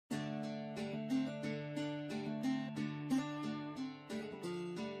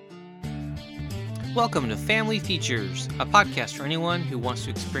Welcome to Family Features, a podcast for anyone who wants to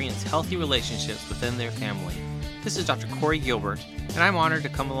experience healthy relationships within their family. This is Dr. Corey Gilbert, and I'm honored to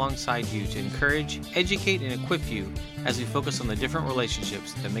come alongside you to encourage, educate, and equip you as we focus on the different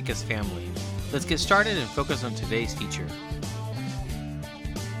relationships that make us family. Let's get started and focus on today's feature.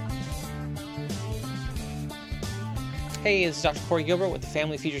 Hey, this is Dr. Corey Gilbert with the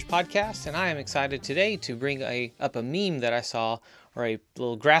Family Features podcast, and I am excited today to bring up a meme that I saw, or a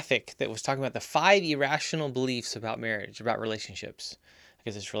little graphic that was talking about the 5 irrational beliefs about marriage, about relationships. I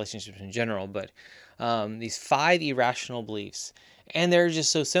guess it's relationships in general, but these 5 irrational beliefs. And they're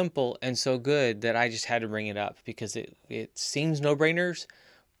just so simple and so good that I just had to bring it up because it seems no-brainers,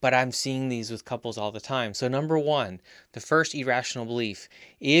 but I'm seeing these with couples all the time. So number 1, the first irrational belief: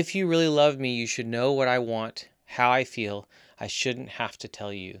 if you really love me, you should know what I want, how I feel. I shouldn't have to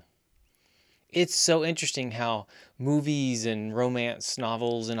tell you. It's so interesting how movies and romance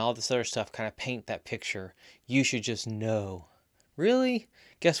novels and all this other stuff kind of paint that picture. You should just know. Really?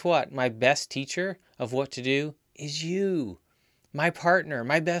 Guess what? My best teacher of what to do is you, my partner,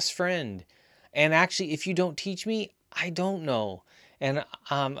 my best friend. And actually, if you don't teach me, I don't know. And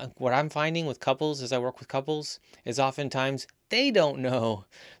what I'm finding with couples as I work with couples is oftentimes they don't know.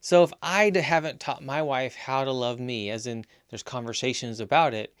 So if I haven't taught my wife how to love me, as in there's conversations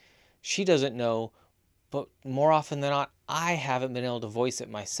about it, she doesn't know, but more often than not, I haven't been able to voice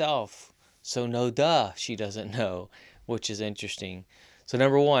it myself. So no duh, she doesn't know, which is interesting. So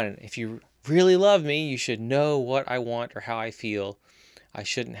number 1, if you really love me, you should know what I want or how I feel. I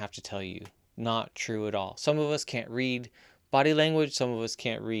shouldn't have to tell you. Not true at all. Some of us can't read body language. Some of us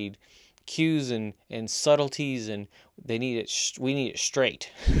can't read cues and subtleties, and we need it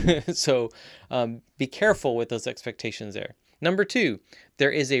straight. So be careful with those expectations there. Number 2,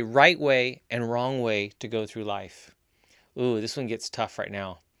 there is a right way and wrong way to go through life. Ooh, this one gets tough right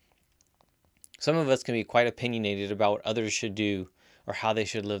now. Some of us can be quite opinionated about what others should do or how they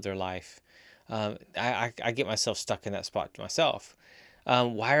should live their life. I get myself stuck in that spot myself.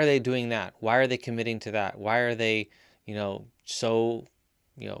 Why are they doing that? Why are they committing to that? Why are they, so,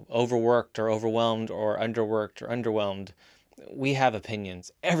 overworked or overwhelmed or underworked or underwhelmed? We have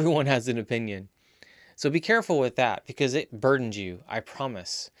opinions. Everyone has an opinion. So be careful with that because it burdens you, I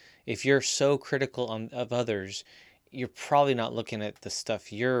promise. If you're so critical of others, you're probably not looking at the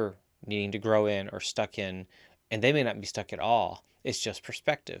stuff you're needing to grow in or stuck in, and they may not be stuck at all. It's just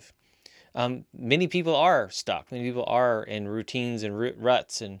perspective. Many people are stuck. Many people are in routines and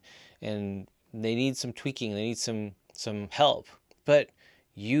ruts, and they need some tweaking. They need some help. But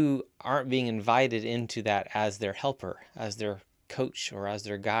you aren't being invited into that as their helper, as their coach, or as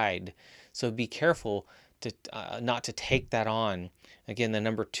their guide. So be careful to not to take that on. Again, the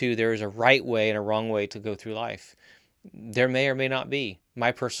number 2, there is a right way and a wrong way to go through life. There may or may not be.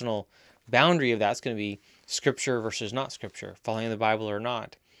 My personal boundary of that is going to be scripture versus not scripture, following the Bible or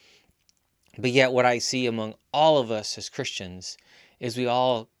not. But yet what I see among all of us as Christians is we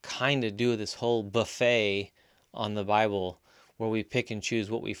all kind of do this whole buffet on the Bible where we pick and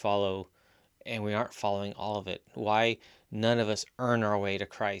choose what we follow, and we aren't following all of it. Why? None of us earn our way to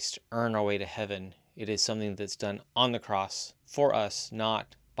Christ, earn our way to heaven. It is something that's done on the cross for us,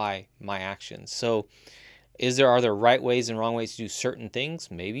 not by my actions. So are there right ways and wrong ways to do certain things?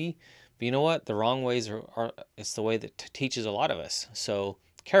 Maybe. But you know what? The wrong ways it's the way that teaches a lot of us. So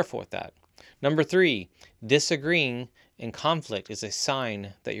careful with that. Number 3, disagreeing in conflict is a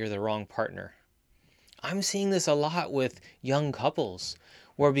sign that you're the wrong partner. I'm seeing this a lot with young couples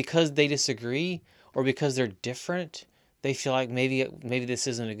where because they disagree or because they're different, they feel like maybe this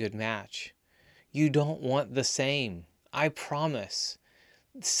isn't a good match. You don't want the same. I promise.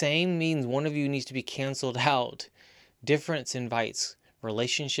 Same means one of you needs to be canceled out. Difference invites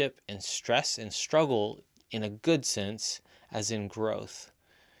relationship and stress and struggle in a good sense, as in growth.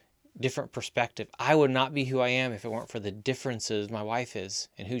 Different perspective. I would not be who I am if it weren't for the differences my wife is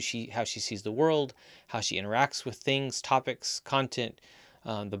and how she sees the world, how she interacts with things, topics, content,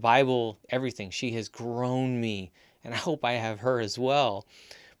 the Bible, everything. She has grown me, and I hope I have her as well.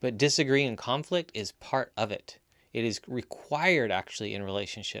 But disagreeing and conflict is part of it. It is required actually in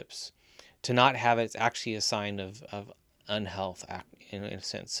relationships. To not have it is actually a sign of unhealth in a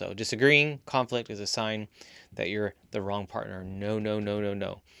sense. So disagreeing, conflict is a sign that you're the wrong partner. No, no, no, no,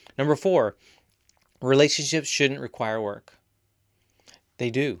 no. Number 4, relationships shouldn't require work. They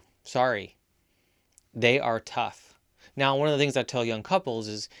do. Sorry. They are tough. Now, one of the things I tell young couples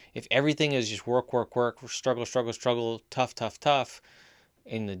is if everything is just work, struggle, tough,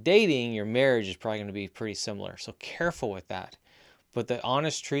 in the dating, your marriage is probably going to be pretty similar. So careful with that. But the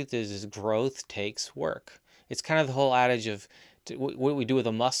honest truth is growth takes work. It's kind of the whole adage of what we do with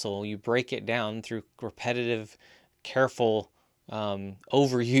a muscle, you break it down through repetitive, careful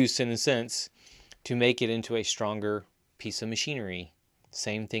overuse, in a sense, to make it into a stronger piece of machinery.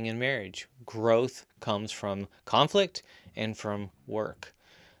 Same thing in marriage. Growth comes from conflict and from work.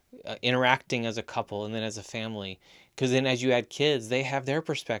 Interacting as a couple and then as a family. Because then as you add kids, they have their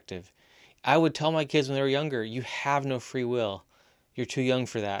perspective. I would tell my kids when they were younger, you have no free will. You're too young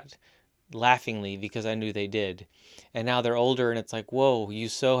for that. Laughingly, because I knew they did. And now they're older and it's like, whoa, you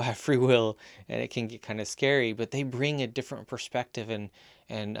so have free will, and it can get kind of scary, but they bring a different perspective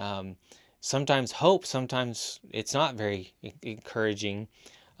and sometimes hope, sometimes it's not very encouraging,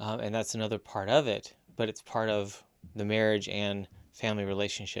 and that's another part of it, but it's part of the marriage and family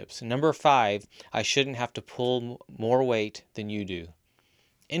relationships. Number 5, I shouldn't have to pull more weight than you do.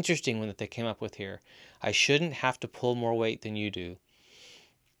 Interesting one that they came up with here. I shouldn't have to pull more weight than you do.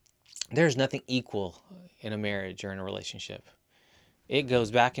 There's nothing equal in a marriage or in a relationship. It goes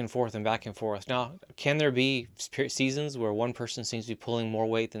back and forth and back and forth. Now, can there be seasons where one person seems to be pulling more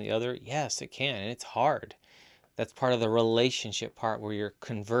weight than the other? Yes, it can, and it's hard. That's part of the relationship part, where you're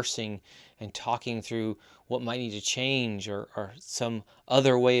conversing and talking through what might need to change, or some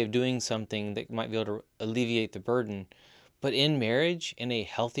other way of doing something that might be able to alleviate the burden. But in marriage, in a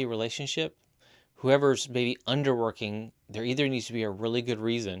healthy relationship, whoever's maybe underworking, there either needs to be a really good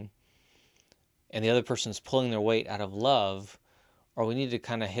reason, and the other person's pulling their weight out of love, or we need to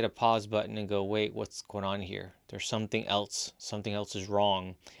kind of hit a pause button and go, wait, what's going on here? There's something else is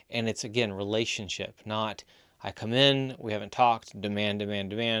wrong. And it's, again, relationship, not I come in, we haven't talked, demand.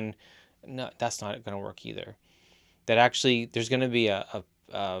 No, that's not going to work either. That actually there's going to be a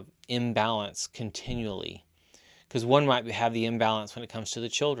imbalance continually, because one might have the imbalance when it comes to the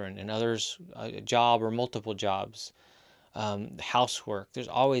children, and others a job or multiple jobs. Housework, there's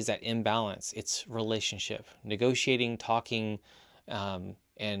always that imbalance. It's relationship, negotiating, talking,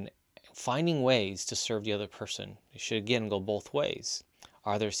 and finding ways to serve the other person. It should, again, go both ways.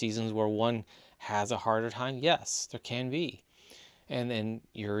 Are there seasons where one has a harder time? Yes, there can be. And then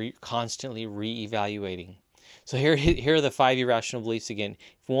you're constantly reevaluating. So here are the 5 irrational beliefs again.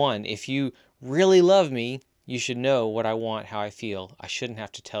 1, if you really love me, you should know what I want, how I feel. I shouldn't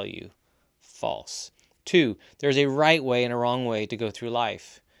have to tell you. False. 2, there's a right way and a wrong way to go through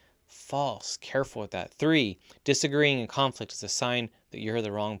life. False. Careful with that. 3, disagreeing and conflict is a sign that you're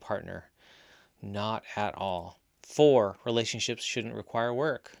the wrong partner. Not at all. 4, relationships shouldn't require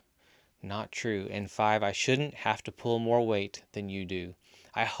work. Not true. And 5, I shouldn't have to pull more weight than you do.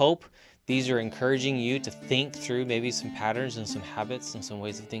 I hope these are encouraging you to think through maybe some patterns and some habits and some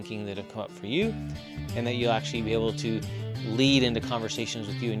ways of thinking that have come up for you, and that you'll actually be able to lead into conversations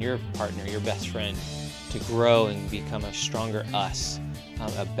with you and your partner, your best friend, to grow and become a stronger us,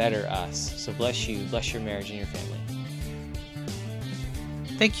 a better us. So bless you, bless your marriage and your family.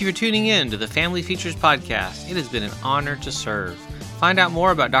 Thank you for tuning in to the Family Features Podcast. It has been an honor to serve. Find out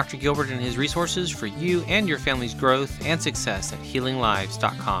more about Dr. Gilbert and his resources for you and your family's growth and success at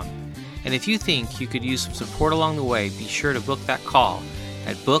healinglives.com. And if you think you could use some support along the way, be sure to book that call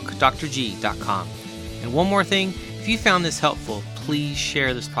at bookdrg.com. And one more thing, if you found this helpful, please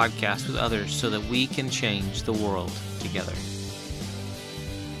share this podcast with others so that we can change the world together.